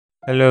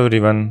Hello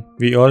everyone,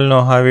 we all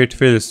know how it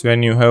feels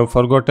when you have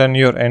forgotten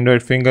your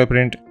Android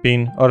fingerprint,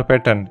 PIN or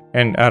pattern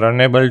and are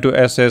unable to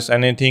access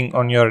anything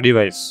on your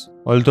device.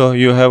 Although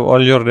you have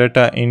all your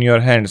data in your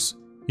hands,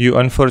 you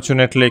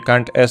unfortunately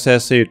can't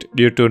access it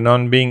due to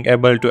not being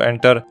able to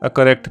enter a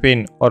correct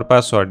PIN or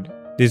password.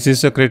 This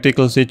is a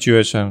critical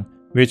situation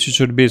which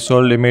should be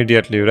solved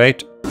immediately,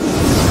 right?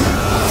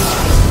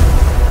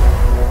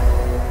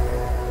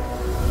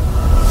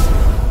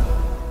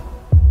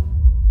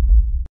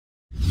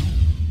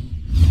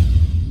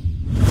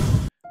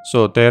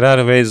 So there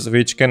are ways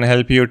which can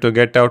help you to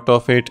get out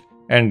of it,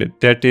 and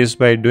that is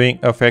by doing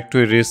a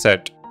factory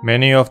reset.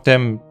 Many of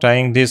them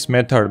trying this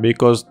method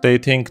because they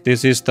think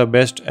this is the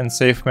best and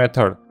safe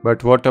method.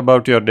 But what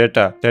about your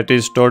data that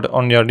is stored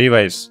on your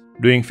device?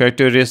 Doing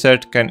factory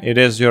reset can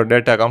erase your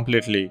data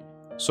completely.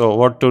 So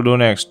what to do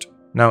next?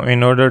 Now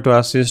in order to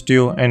assist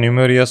you and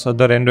numerous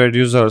other Android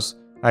users,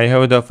 I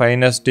have the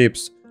finest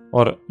tips,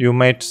 or you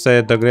might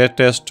say the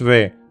greatest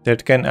way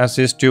that can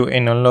assist you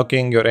in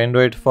unlocking your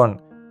Android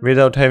phone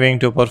without having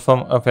to perform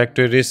a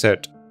factory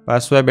reset.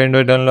 PassFab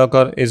Android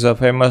Unlocker is a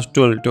famous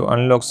tool to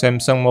unlock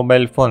Samsung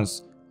mobile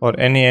phones or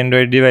any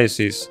Android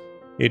devices.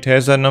 It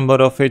has a number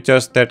of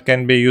features that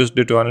can be used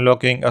to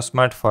unlocking a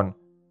smartphone.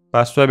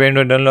 PassFab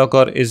Android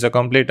Unlocker is a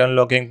complete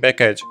unlocking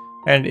package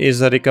and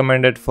is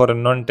recommended for a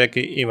non-techie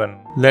even.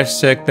 Let's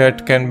check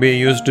that can be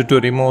used to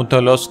remove the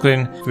lock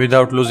screen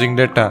without losing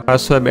data.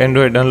 PassFab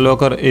Android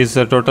Unlocker is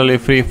totally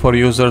free for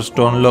users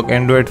to unlock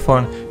Android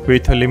phone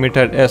with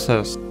limited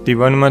access. The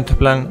 1-month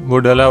plan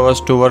would allow us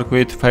to work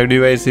with 5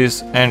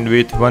 devices and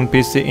with 1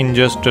 PC in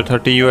just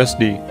 30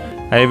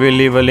 USD. I will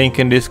leave a link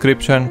in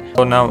description.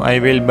 So now I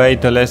will buy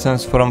the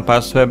license from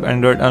PassFab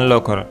Android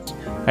Unlocker.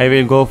 I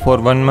will go for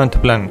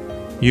 1-month plan.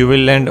 You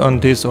will land on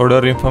this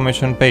order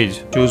information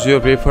page. Choose your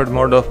preferred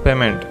mode of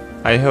payment.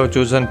 I have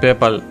chosen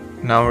PayPal.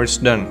 Now it's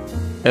done.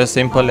 As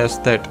simple as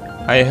that.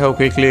 I have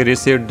quickly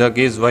received the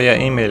keys via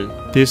email.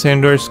 This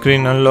Android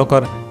screen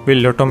unlocker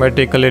will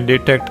automatically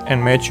detect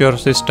and match your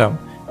system.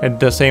 At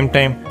the same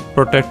time,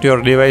 protect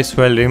your device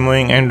while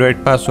removing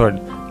Android password.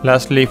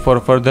 Lastly,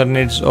 for further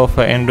needs of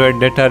Android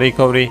data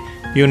recovery,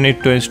 you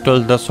need to install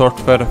the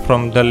software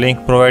from the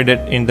link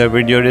provided in the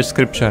video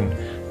description.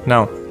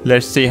 Now,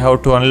 let's see how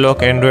to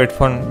unlock Android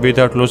phone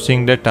without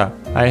losing data.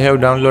 I have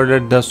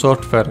downloaded the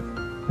software.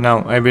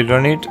 Now I will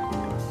run it,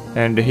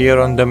 and here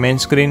on the main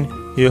screen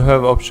you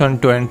have option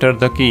to enter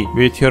the key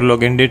with your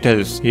login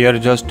details. Here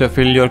just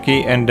fill your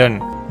key and done.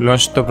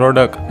 Launch the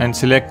product and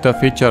select the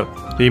feature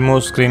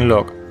remove screen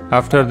lock.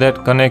 After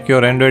that, connect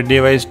your Android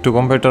device to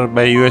computer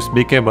by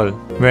USB cable.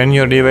 When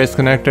your device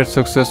connected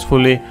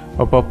successfully,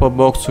 a pop-up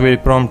box will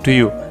prompt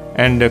you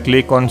and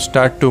click on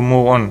start to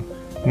move on.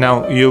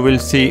 Now you will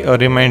see a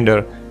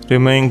reminder.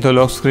 Removing the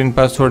lock screen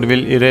password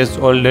will erase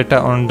all data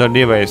on the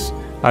device.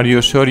 Are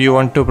you sure you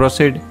want to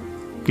proceed?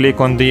 Click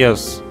on the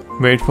yes.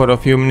 Wait for a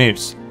few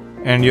minutes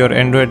and your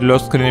Android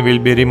lock screen will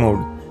be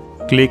removed.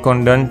 Click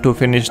on done to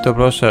finish the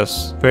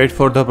process. Wait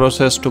for the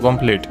process to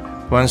complete.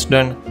 Once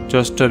done,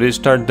 just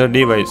restart the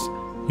device.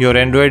 Your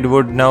Android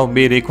would now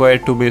be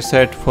required to be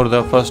set for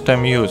the first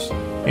time use.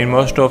 In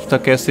most of the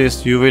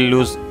cases, you will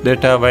lose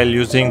data while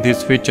using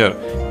this feature,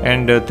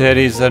 and there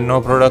is no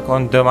product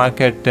on the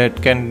market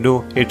that can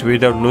do it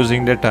without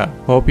losing data.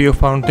 Hope you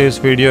found this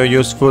video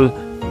useful.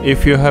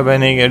 If you have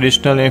any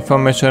additional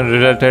information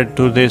related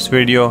to this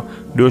video,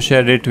 do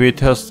share it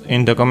with us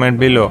in the comment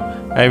below.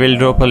 I will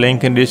drop a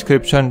link in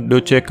description. Do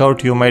check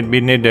out, you might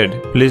be needed.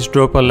 Please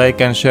drop a like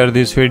and share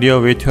this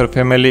video with your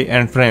family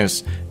and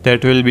friends.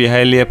 That will be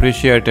highly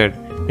appreciated.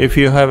 If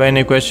you have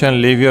any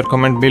question, leave your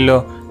comment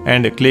below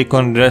and click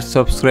on red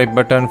subscribe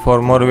button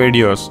for more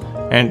videos,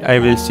 and I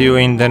will see you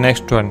in the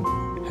next one.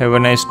 Have a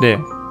nice day.